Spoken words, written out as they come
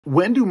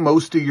When do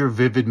most of your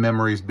vivid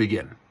memories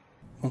begin?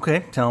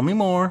 Okay, tell me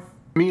more.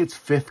 For me, it's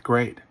 5th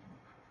grade.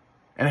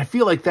 And I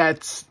feel like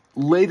that's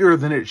later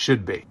than it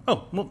should be.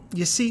 Oh, well,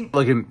 you see,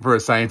 Looking for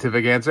a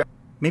scientific answer?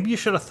 maybe you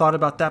should have thought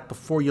about that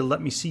before you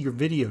let me see your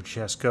video,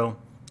 Chesko.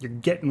 You're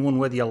getting one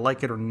whether you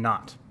like it or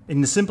not.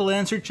 And the simple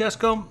answer,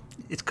 Chesko,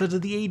 it's because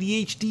of the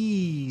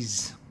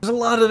ADHDs. There's a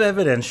lot of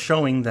evidence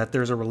showing that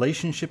there's a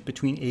relationship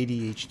between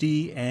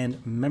ADHD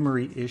and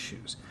memory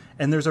issues.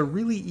 And there's a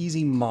really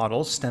easy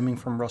model stemming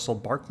from Russell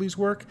Barkley's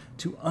work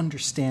to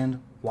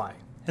understand why.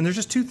 And there's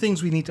just two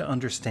things we need to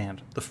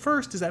understand. The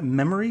first is that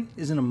memory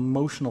is an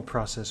emotional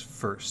process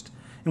first.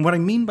 And what I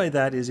mean by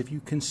that is if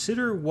you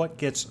consider what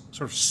gets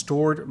sort of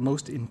stored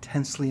most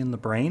intensely in the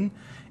brain,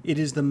 it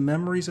is the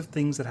memories of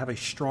things that have a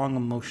strong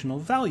emotional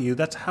value.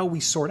 That's how we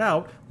sort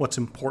out what's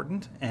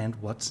important and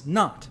what's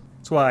not.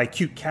 That's why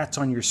cute cats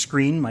on your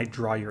screen might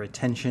draw your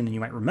attention and you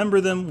might remember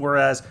them,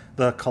 whereas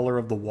the color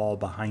of the wall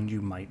behind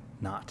you might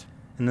not.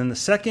 And then the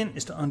second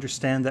is to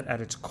understand that at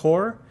its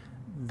core,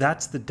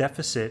 that's the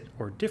deficit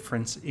or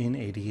difference in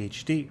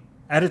ADHD.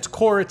 At its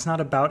core, it's not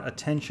about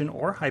attention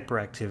or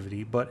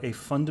hyperactivity, but a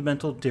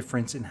fundamental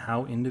difference in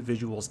how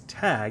individuals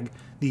tag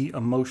the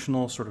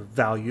emotional sort of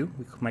value,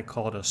 we might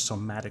call it a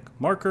somatic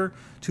marker,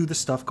 to the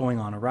stuff going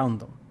on around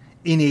them.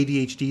 In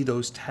ADHD,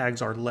 those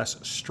tags are less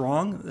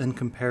strong than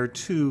compared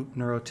to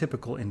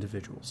neurotypical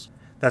individuals.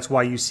 That's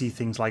why you see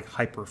things like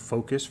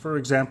hyperfocus, for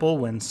example,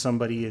 when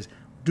somebody is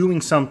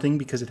doing something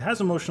because it has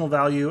emotional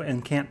value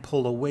and can't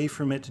pull away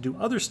from it to do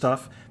other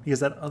stuff because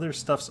that other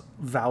stuff's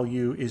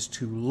value is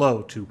too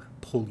low to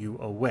pull you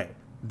away.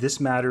 This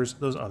matters,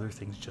 those other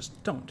things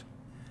just don't.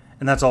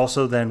 And that's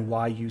also then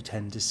why you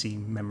tend to see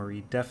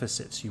memory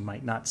deficits. You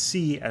might not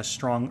see as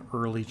strong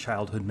early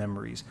childhood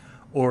memories,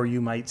 or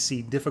you might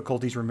see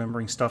difficulties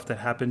remembering stuff that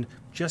happened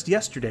just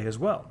yesterday as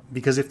well.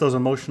 Because if those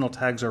emotional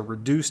tags are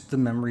reduced, the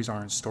memories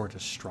aren't stored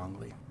as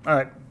strongly. All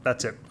right,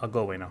 that's it. I'll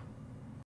go away now.